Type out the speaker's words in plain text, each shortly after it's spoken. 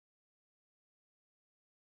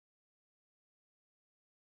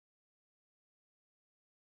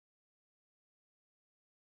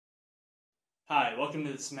Hi, welcome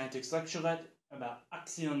to the Semantics lecturette about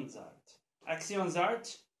Aktionsart.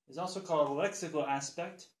 Aktionsart is also called lexical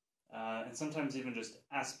aspect, and sometimes even just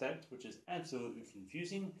aspect, which is absolutely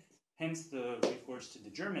confusing, hence the recourse to the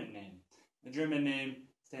German name. The German name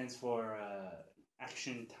stands for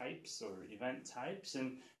action types or event types,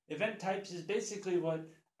 and event types is basically what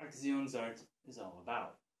Aktionsart is all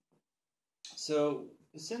about. So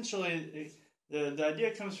essentially, the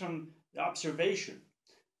idea comes from the observation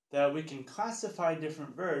that we can classify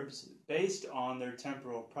different verbs based on their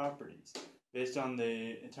temporal properties, based on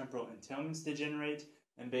the temporal entailments they generate,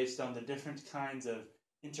 and based on the different kinds of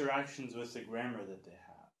interactions with the grammar that they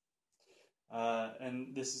have.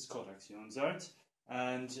 And this is called Aktionsart,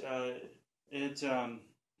 and it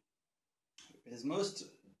is most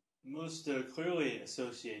clearly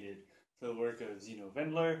associated with the work of Zeno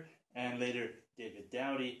Wendler and later David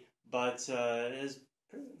Dowdy, but it has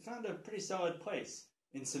found a pretty solid place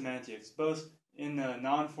in semantics, both in the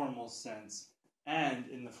non-formal sense and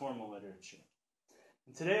in the formal literature.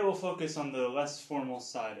 And today we'll focus on the less formal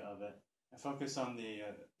side of it and focus on the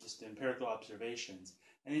just the empirical observations.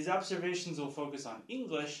 And these observations will focus on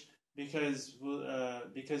English because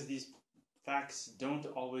these facts don't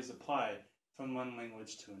always apply from one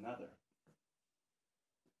language to another.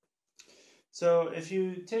 So if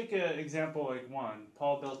you take an example like one,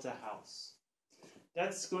 Paul built a house.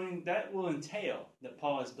 That will entail that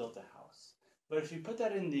Paul has built a house. But if you put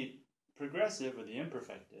that in the progressive or the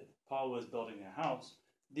imperfected, Paul was building a house,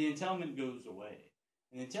 the entailment goes away.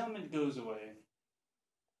 And the entailment goes away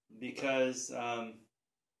because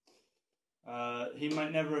he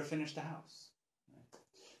might never have finished the house.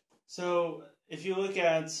 So if you look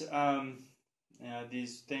at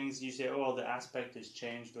these things, you say, oh, well, the aspect has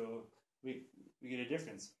changed, or we get a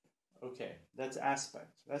difference. Okay, that's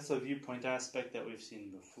aspect. That's the viewpoint aspect that we've seen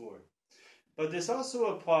before. But this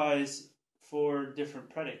also applies for different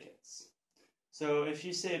predicates. So if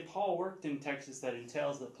you say Paul worked in Texas, that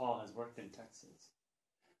entails that Paul has worked in Texas.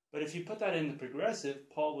 But if you put that in the progressive,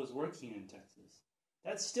 Paul was working in Texas,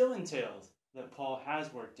 that still entails that Paul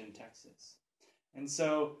has worked in Texas. And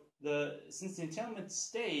so since the entailment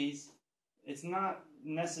stays, it's not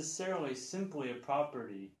necessarily simply a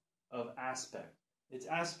property of aspect. It's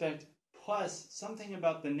aspect plus something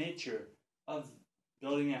about the nature of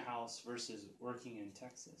building a house versus working in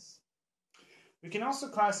Texas. We can also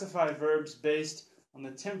classify verbs based on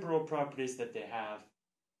the temporal properties that they have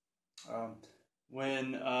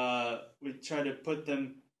when we try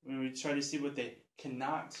to see what they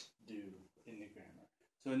cannot do in the grammar.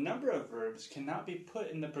 So a number of verbs cannot be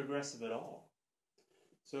put in the progressive at all.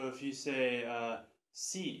 So if you say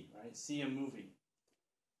see, right? See a movie.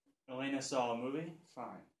 Elena saw a movie?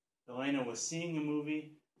 Fine. Elena was seeing a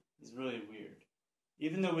movie is really weird.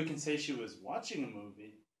 Even though we can say she was watching a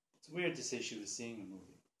movie, it's weird to say she was seeing a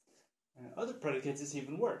movie. And other predicates is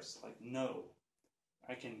even worse, like know.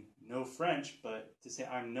 I can know French, but to say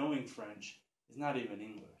I'm knowing French is not even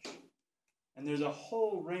English. And there's a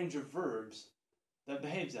whole range of verbs that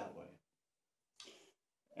behaves that way.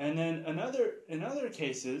 And then in other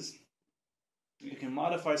cases, you can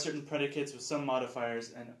modify certain predicates with some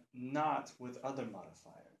modifiers and not with other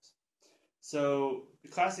modifiers. So the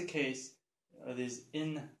classic case are these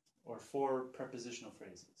in or for prepositional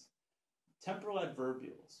phrases. Temporal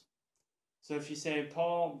adverbials. So if you say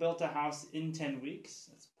Paul built a house in 10 weeks,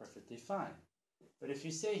 that's perfectly fine. But if you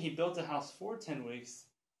say he built a house for 10 weeks,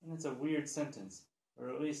 then it's a weird sentence, or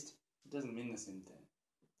at least it doesn't mean the same thing.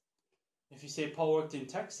 If you say Paul worked in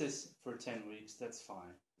Texas for 10 weeks, that's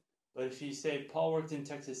fine. But if you say Paul worked in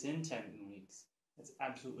Texas in 10 weeks, that's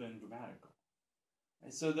absolutely ungrammatical.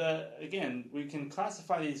 And so again, we can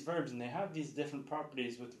classify these verbs, and they have these different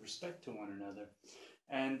properties with respect to one another.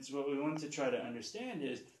 And what we want to try to understand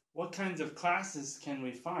is what kinds of classes can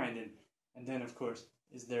we find, and then, of course,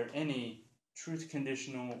 is there any truth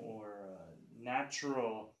conditional or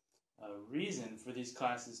natural reason for these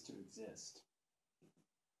classes to exist?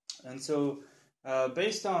 And so,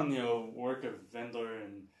 based on work of Wendler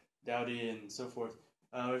and Dowdy and so forth,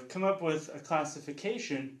 we've come up with a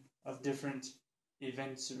classification of different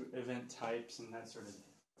event types and that sort of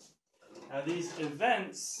thing. Now these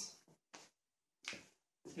events,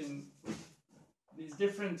 these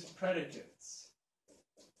different predicates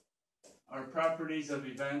are properties of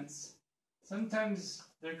events. Sometimes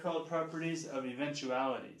they're called properties of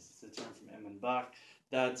eventualities. It's a term from M and Bach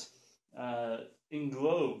that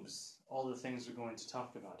englobes all the things we're going to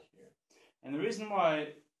talk about here. And the reason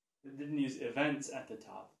why they didn't use events at the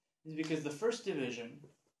top is because the first division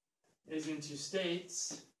is into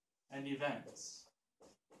states and events.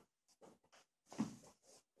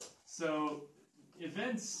 So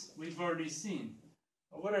events we've already seen.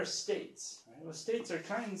 What are states? Right? Well, states are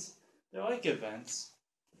they're like events.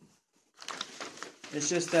 It's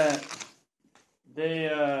just that they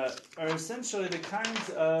are essentially the kinds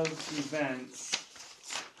of events,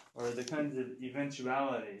 or the kinds of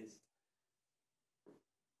eventualities,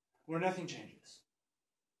 where nothing changes.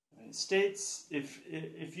 Right? States,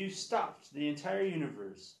 if you stopped the entire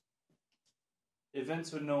universe,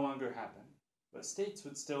 events would no longer happen, but states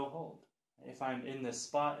would still hold. If I'm in this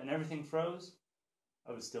spot and everything froze,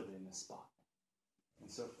 I would still be in this spot,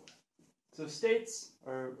 and so forth. So states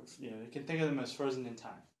are, you can think of them as frozen in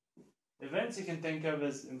time. Events you can think of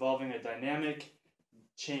as involving a dynamic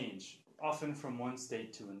change, often from one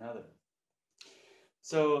state to another.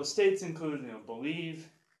 So states include, believe,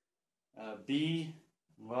 be,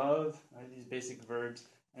 love, right, these basic verbs,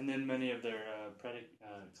 and then many of their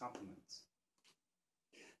complements.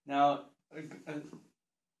 Now,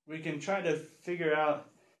 we can try to figure out,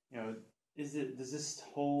 does this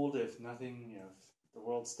hold if nothing, if the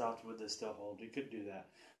world stopped, would this still hold? We could do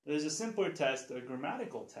that. But there's a simpler test, a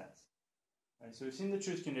grammatical test. Right, so we've seen the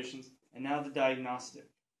truth conditions, and now the diagnostic.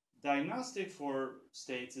 Diagnostic for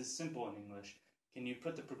states is simple in English. Can you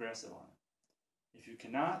put the progressive on it? If you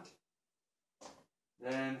cannot,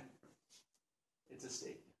 then it's a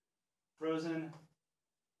state. Frozen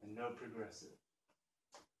and no progressive.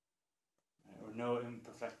 Right, or no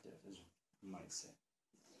imperfective, as you might say.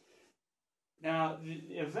 Now,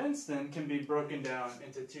 the events then can be broken down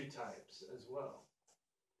into two types as well.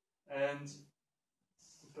 And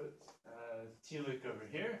put telic over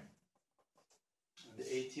here, and the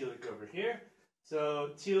atelic over here.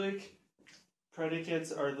 So telic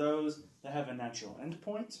predicates are those that have a natural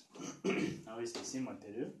endpoint. At least they seem like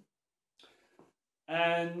they do.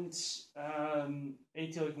 And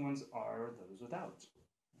atelic ones are those without.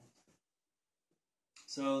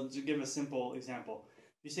 So to give a simple example,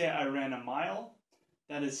 if you say I ran a mile,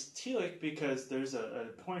 that is telic because there's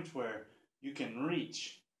a point where you can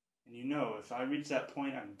reach. And if I reach that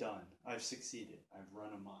point, I'm done. I've succeeded. I've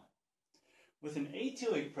run a mile. With an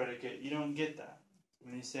atelic predicate, you don't get that.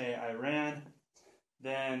 When you say I ran,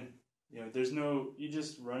 then you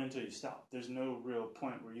just run until you stop. There's no real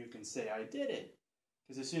point where you can say I did it.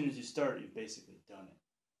 Because as soon as you start, you've basically done it.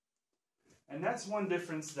 And that's one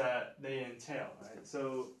difference that they entail, right?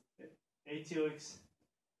 So atelics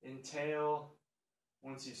entail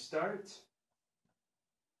once you start,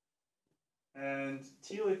 and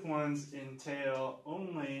telic ones entail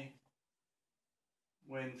only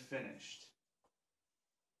when finished.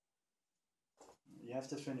 You have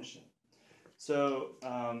to finish it. So,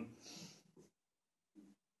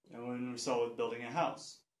 when we saw with building a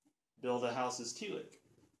house, build a house is telic.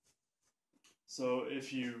 So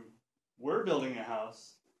if you were building a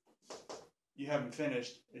house, you haven't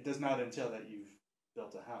finished, it does not entail that you've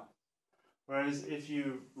built a house. Whereas if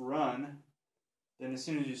you run, then as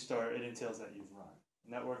soon as you start, it entails that you've run.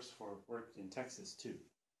 And that worked in Texas too.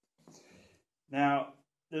 Now,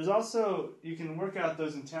 there's also, you can work out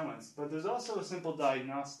those entailments, but there's also a simple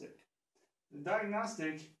diagnostic. The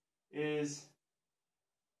diagnostic is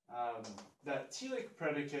that telic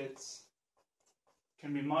predicates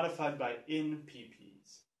can be modified by in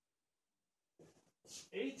PPs.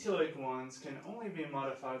 Atelic ones can only be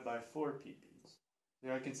modified by for PPs.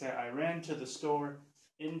 There I can say I ran to the store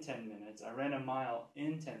in 10 minutes. I ran a mile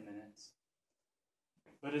in 10 minutes.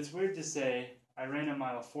 But it's weird to say I ran a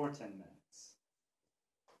mile for 10 minutes.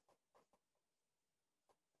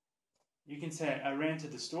 You can say I ran to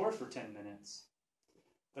the store for 10 minutes,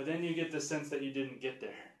 but then you get the sense that you didn't get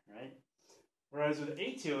there, right? Whereas with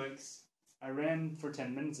atelics, I ran for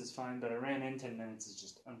 10 minutes is fine, but I ran in 10 minutes is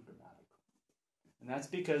just ungrammatical. And that's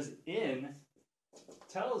because in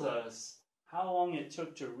tells us how long it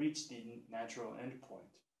took to reach the natural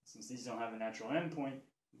endpoint. Since these don't have a natural endpoint,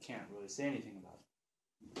 we can't really say anything about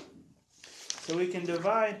it. So we can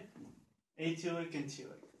divide atelic and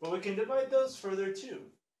telic. But we can divide those further too.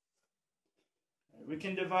 We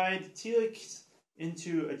can divide telics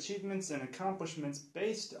into achievements and accomplishments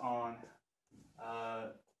based on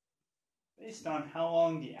how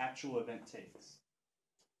long the actual event takes.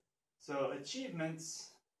 So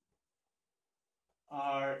achievements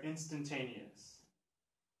are instantaneous.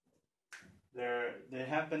 They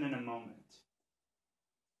happen in a moment.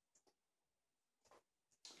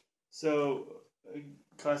 So a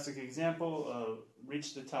classic example,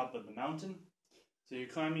 reach the top of the mountain. So you're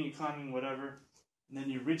climbing, whatever, and then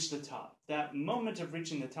you reach the top. That moment of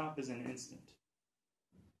reaching the top is an instant.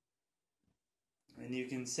 And you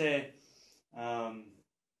can say, I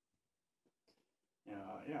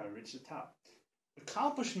reached the top.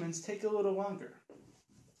 Accomplishments take a little longer.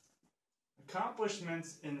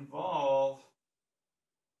 accomplishments involve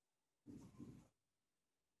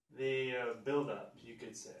the build-up, you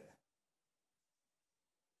could say.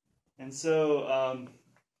 And so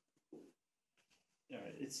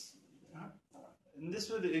it's and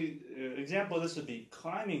this would example of this would be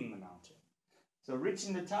climbing the mountain. So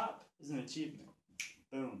reaching the top is an achievement.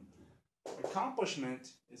 Boom.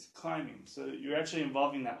 Accomplishment is climbing. So you're actually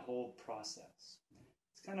involving that whole process.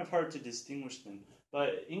 It's kind of hard to distinguish them,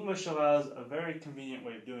 but English allows a very convenient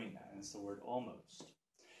way of doing that, and it's the word almost.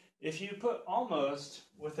 If you put almost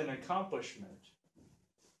with an accomplishment,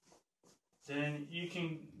 then you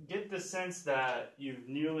can get the sense that you've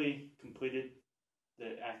nearly completed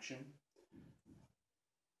the action.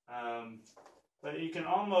 But you can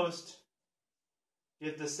almost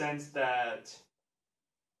get the sense that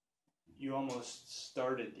you almost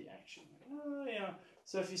started the action.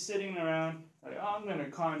 So if you're sitting around, like, I'm going to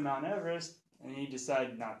climb Mount Everest, and you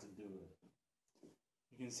decide not to do it,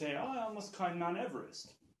 you can say, I almost climbed Mount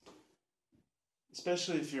Everest.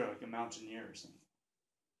 Especially if you're like a mountaineer or something.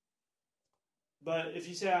 But if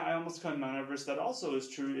you say, I almost climbed Mount Everest, that also is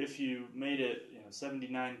true if you made it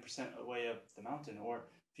 79% of the way up the mountain, or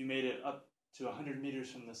if you made it up to 100 meters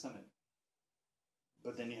from the summit.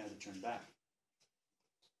 But then you had to turn back.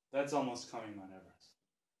 That's almost climbing Mount Everest.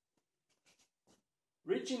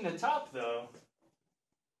 Reaching the top, though,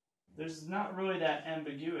 there's not really that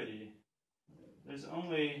ambiguity. There's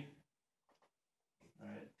only,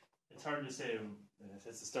 right, it's hard to say if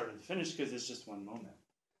it's the start or the finish because it's just one moment.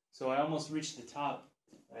 So I almost reached the top,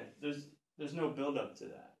 right? There's no build-up to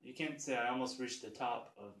that. You can't say I almost reached the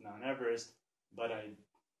top of Mount Everest, but I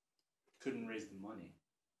couldn't raise the money.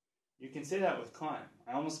 You can say that with climb.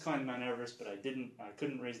 I almost climbed Mount Everest, but I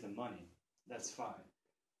couldn't raise the money. That's fine.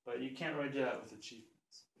 But you can't really do that with achievements.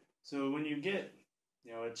 So when you get,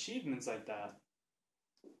 achievements like that,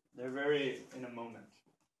 they're very in a moment.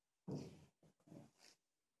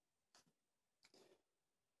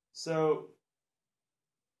 So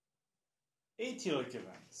atelic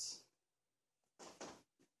events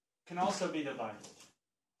can also be divided.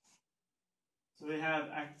 So we have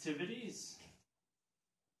activities,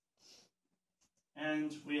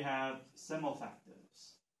 and we have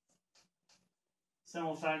simulfactives.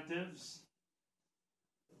 Simulfactives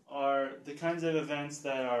are the kinds of events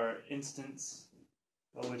that are instants,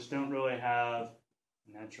 but which don't really have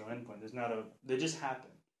a natural endpoint. They just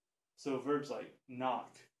happen. So verbs like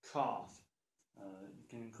knock, cough, you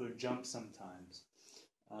can include jump sometimes,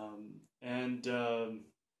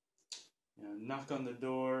 knock on the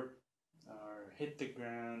door or hit the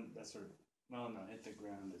ground. That's sort of hit the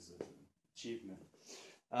ground is an achievement.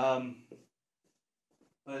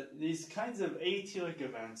 But these kinds of atelic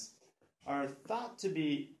events are thought to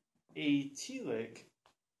be atelic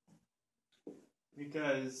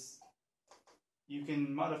because you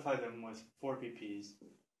can modify them with 4PPs,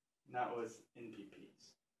 not with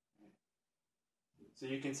NPPs. So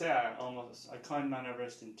you can say I climbed Mount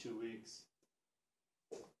Everest in 2 weeks.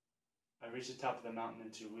 I reached the top of the mountain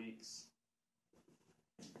in 2 weeks.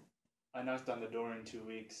 I knocked on the door in 2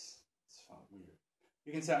 weeks. It's weird.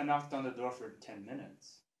 You can say I knocked on the door for 10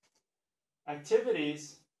 minutes.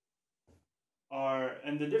 Activities are,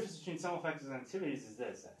 and the difference between simulfactives and activities is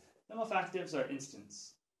this. Simulfactives are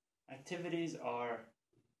instants. Activities are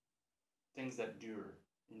things that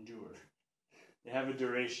endure. They have a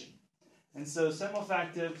duration. And so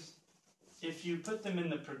simulfactives, if you put them in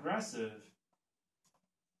the progressive,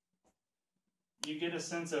 you get a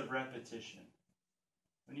sense of repetition.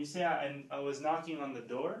 When you say I was knocking on the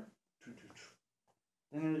door,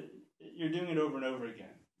 then you're doing it over and over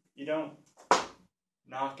again. You don't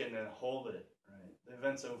knock and then hold it, right? The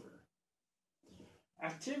event's over.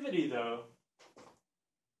 Activity, though,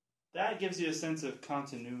 that gives you a sense of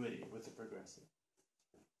continuity with the progressive.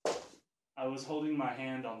 I was holding my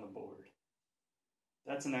hand on the board.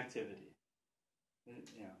 That's an activity.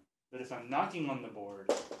 But if I'm knocking on the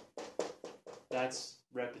board, that's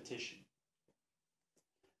repetition.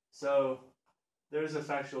 So there's a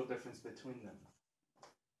factual difference between them.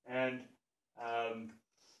 And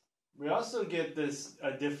we also get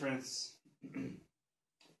a difference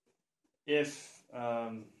if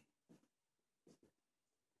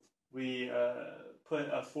we put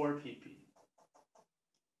a 4PP.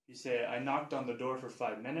 You say, I knocked on the door for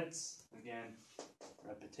 5 minutes. Again,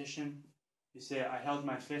 repetition. You say, I held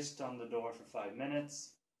my fist on the door for 5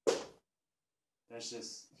 minutes. That's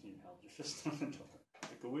just, you held your fist on the door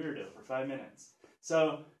like a weirdo for 5 minutes.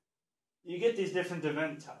 So you get these different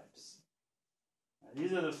event types.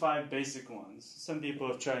 These are the 5 basic ones. Some people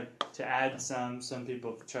have tried to add some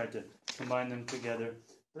people have tried to combine them together.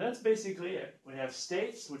 But that's basically it. We have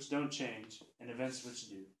states which don't change and events which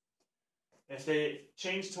do. If they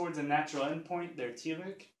change towards a natural endpoint, they're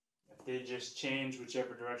telic. If they just change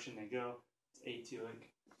whichever direction they go, it's atelic.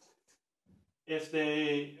 If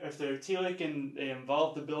they're telic and they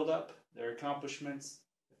involve the build-up, their accomplishments.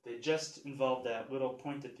 If they just involve that little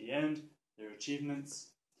point at the end, their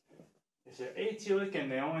achievements. If they're atelic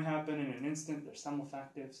and they only happen in an instant, they're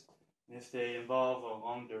simulfactives. And if they involve a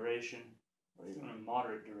long duration, or even a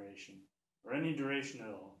moderate duration, or any duration at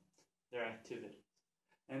all, they're activities.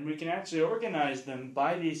 And we can actually organize them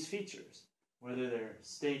by these features, whether they're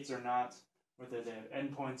states or not, whether they have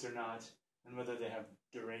endpoints or not, and whether they have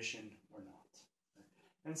duration or not.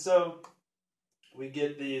 And so we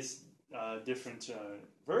get these different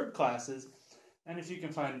verb classes, and if you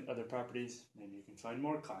can find other properties, maybe you can find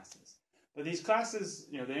more classes. But these classes,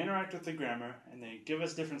 they interact with the grammar, and they give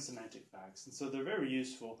us different semantic facts, and so they're very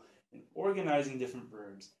useful in organizing different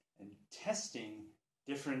verbs and testing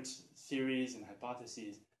different theories and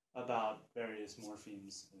hypotheses about various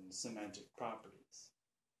morphemes and semantic properties.